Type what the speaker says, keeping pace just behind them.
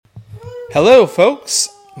Hello, folks.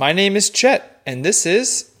 My name is Chet, and this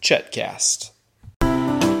is Chetcast.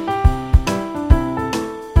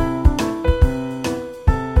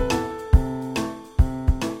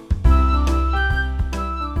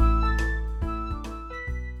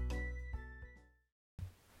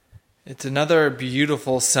 It's another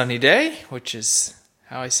beautiful sunny day, which is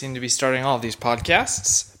how I seem to be starting all of these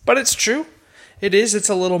podcasts. But it's true. It's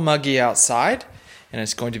a little muggy outside, and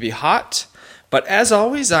it's going to be hot. But as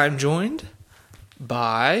always, I'm joined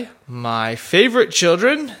by my favorite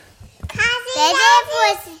children.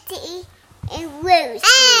 Felicity and Lucy.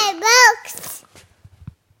 Hey, books.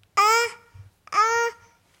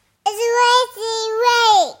 It's Lucy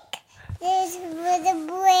Wake. This was the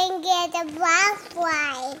blanket of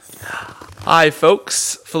butterflies. Hi,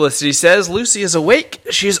 folks. Felicity says Lucy is awake.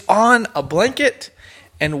 She's on a blanket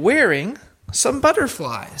and wearing some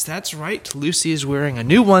butterflies. That's right. Lucy is wearing a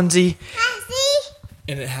new onesie.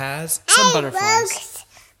 And it has some butterflies. Books.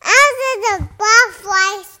 After the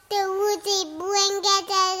butterflies, the Lucy blanket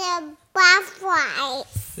and the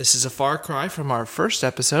butterflies. This is a far cry from our first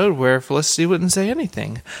episode where Felicity wouldn't say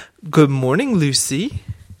anything. Good morning, Lucy.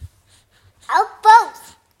 Oh,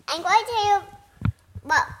 folks, I'm going to tell you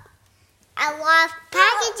what a lot of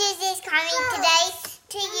packages is coming today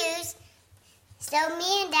to use. So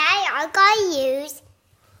me and Daddy are going to use.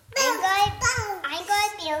 I'm going to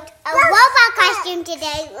build a robot costume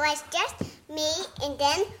today. It's just me, and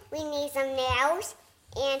then we need some nails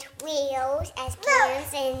and wheels as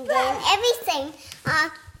cans, and then everything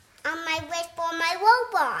on my wish for my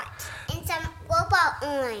robot and some robot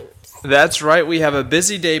arms. That's right. We have a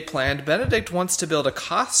busy day planned. Benedict wants to build a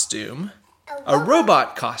costume. A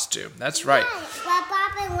robot costume. That's right. Yes, but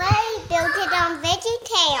Bob and Larry built it on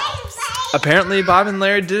VeggieTales. Apparently, Bob and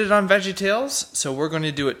Larry did it on VeggieTales, so we're going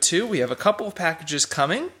to do it too. We have a couple of packages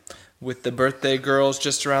coming with the birthday girls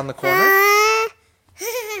just around the corner.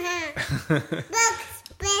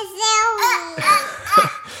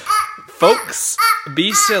 Folks,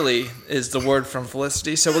 be silly is the word from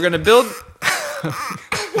Felicity. So we're going to build...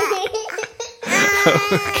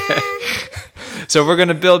 Okay. So we're going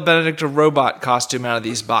to build Benedict a robot costume out of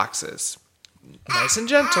these boxes. Nice and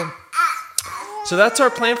gentle. So that's our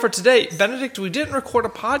plan for today. Benedict, we didn't record a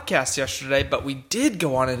podcast yesterday, but we did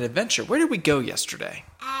go on an adventure. Where did we go yesterday?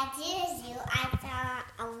 At the zoo, I saw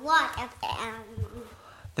a lot of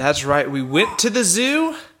That's right. We went to the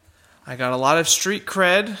zoo. I got a lot of street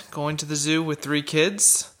cred going to the zoo with 3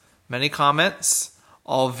 kids. Many comments.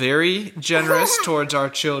 All very generous towards our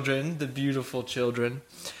children, the beautiful children.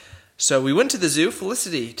 So we went to the zoo.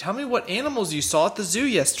 Felicity, tell me what animals you saw at the zoo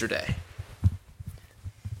yesterday.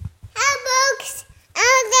 books.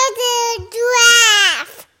 Oh, there's a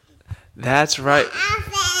giraffe. That's right.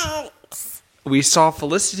 Elephants. We saw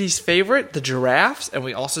Felicity's favorite, the giraffes, and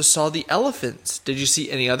we also saw the elephants. Did you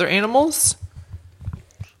see any other animals?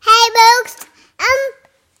 Hey, books.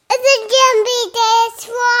 It's a jumpy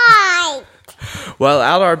slide. Well,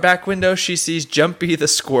 out our back window, she sees Jumpy the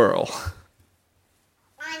squirrel.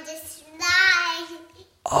 On the slide.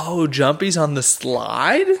 Oh, Jumpy's on the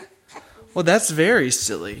slide? Well, that's very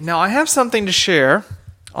silly. Now, I have something to share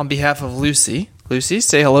on behalf of Lucy. Lucy,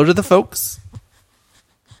 say hello to the folks.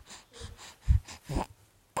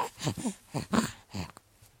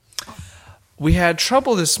 We had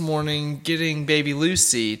trouble this morning getting baby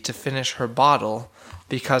Lucy to finish her bottle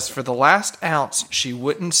because for the last ounce, she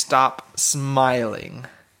wouldn't stop smiling.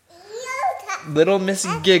 Little Miss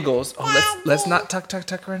Giggles. Oh, let's not tuck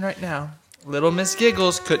her in right now. Little Miss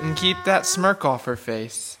Giggles couldn't keep that smirk off her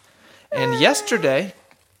face. And yesterday,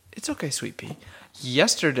 it's okay, Sweet Pea.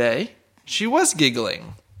 Yesterday, she was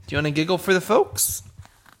giggling. Do you want to giggle for the folks?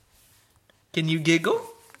 Can you giggle?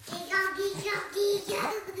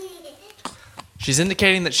 She's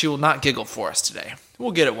indicating that she will not giggle for us today.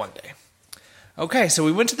 We'll get it one day. Okay, so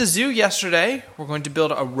we went to the zoo yesterday. We're going to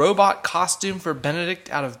build a robot costume for Benedict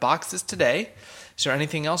out of boxes today. Is there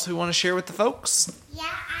anything else we want to share with the folks? Yeah,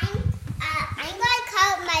 I'm going to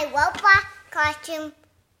call my robot costume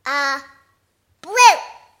blue.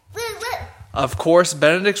 Blue. Of course,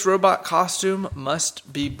 Benedict's robot costume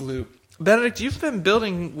must be blue. Benedict, you've been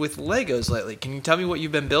building with Legos lately. Can you tell me what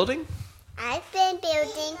you've been building? I've been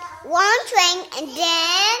building one train and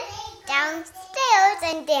then downstairs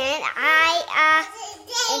and then I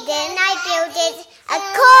built a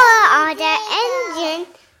car on the engine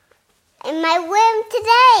in my room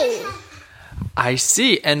today. I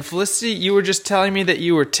see. And Felicity, you were just telling me that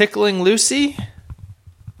you were tickling Lucy?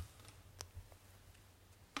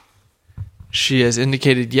 She has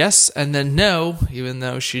indicated yes and then no, even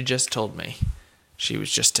though she just told me she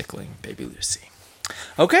was just tickling baby Lucy.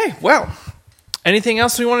 Okay, well, Anything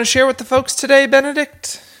else we want to share with the folks today,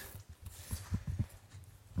 Benedict?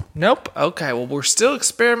 Nope. Okay, well, we're still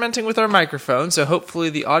experimenting with our microphone, so hopefully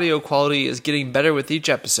the audio quality is getting better with each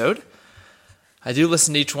episode. I do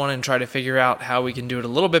listen to each one and try to figure out how we can do it a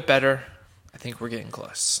little bit better. I think we're getting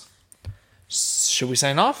close. Should we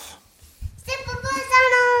sign off?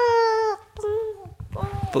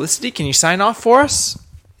 Felicity, can you sign off for us?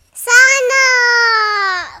 Sign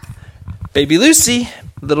off! Baby Lucy,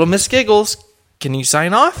 Little Miss Giggles, can you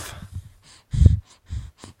sign off?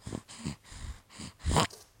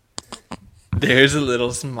 There's a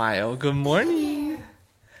little smile. Good morning.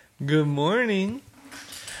 Good morning.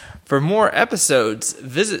 For more episodes,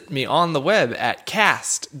 visit me on the web at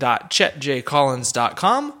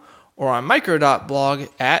cast.chetjcollins.com or on micro.blog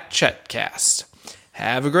at chetcast.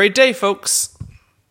 Have a great day, folks.